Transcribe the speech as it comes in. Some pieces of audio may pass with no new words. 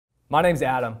My name's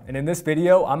Adam, and in this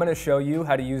video, I'm going to show you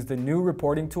how to use the new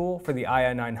reporting tool for the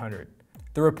ii900.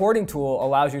 The reporting tool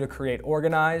allows you to create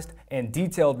organized and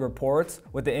detailed reports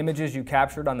with the images you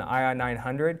captured on the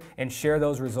ii900 and share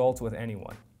those results with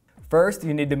anyone. First,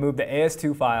 you need to move the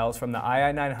AS2 files from the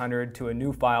ii900 to a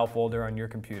new file folder on your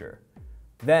computer.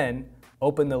 Then,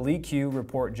 open the LeakQ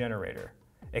report generator.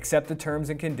 Accept the terms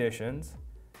and conditions.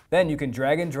 Then you can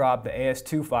drag and drop the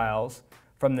AS2 files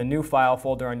from the new file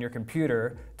folder on your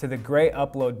computer to the gray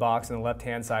upload box on the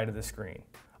left-hand side of the screen.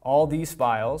 All these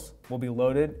files will be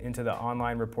loaded into the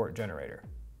online report generator.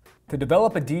 To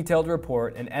develop a detailed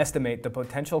report and estimate the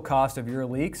potential cost of your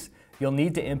leaks, you'll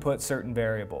need to input certain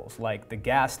variables like the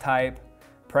gas type,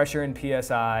 pressure in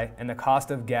PSI, and the cost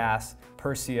of gas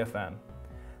per CFM.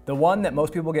 The one that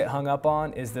most people get hung up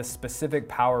on is the specific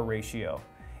power ratio.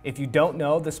 If you don't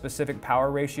know the specific power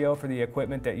ratio for the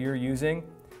equipment that you're using,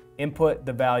 input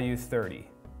the value 30.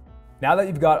 Now that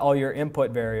you've got all your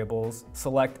input variables,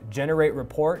 select Generate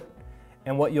Report,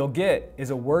 and what you'll get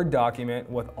is a Word document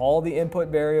with all the input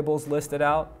variables listed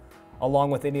out,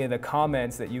 along with any of the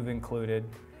comments that you've included,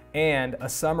 and a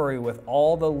summary with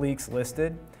all the leaks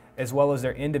listed, as well as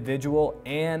their individual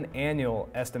and annual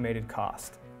estimated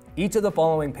cost. Each of the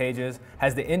following pages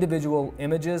has the individual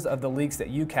images of the leaks that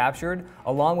you captured,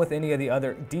 along with any of the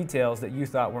other details that you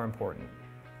thought were important.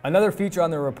 Another feature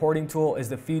on the reporting tool is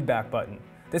the feedback button.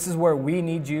 This is where we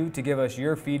need you to give us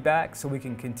your feedback so we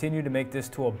can continue to make this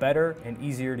tool better and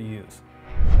easier to use.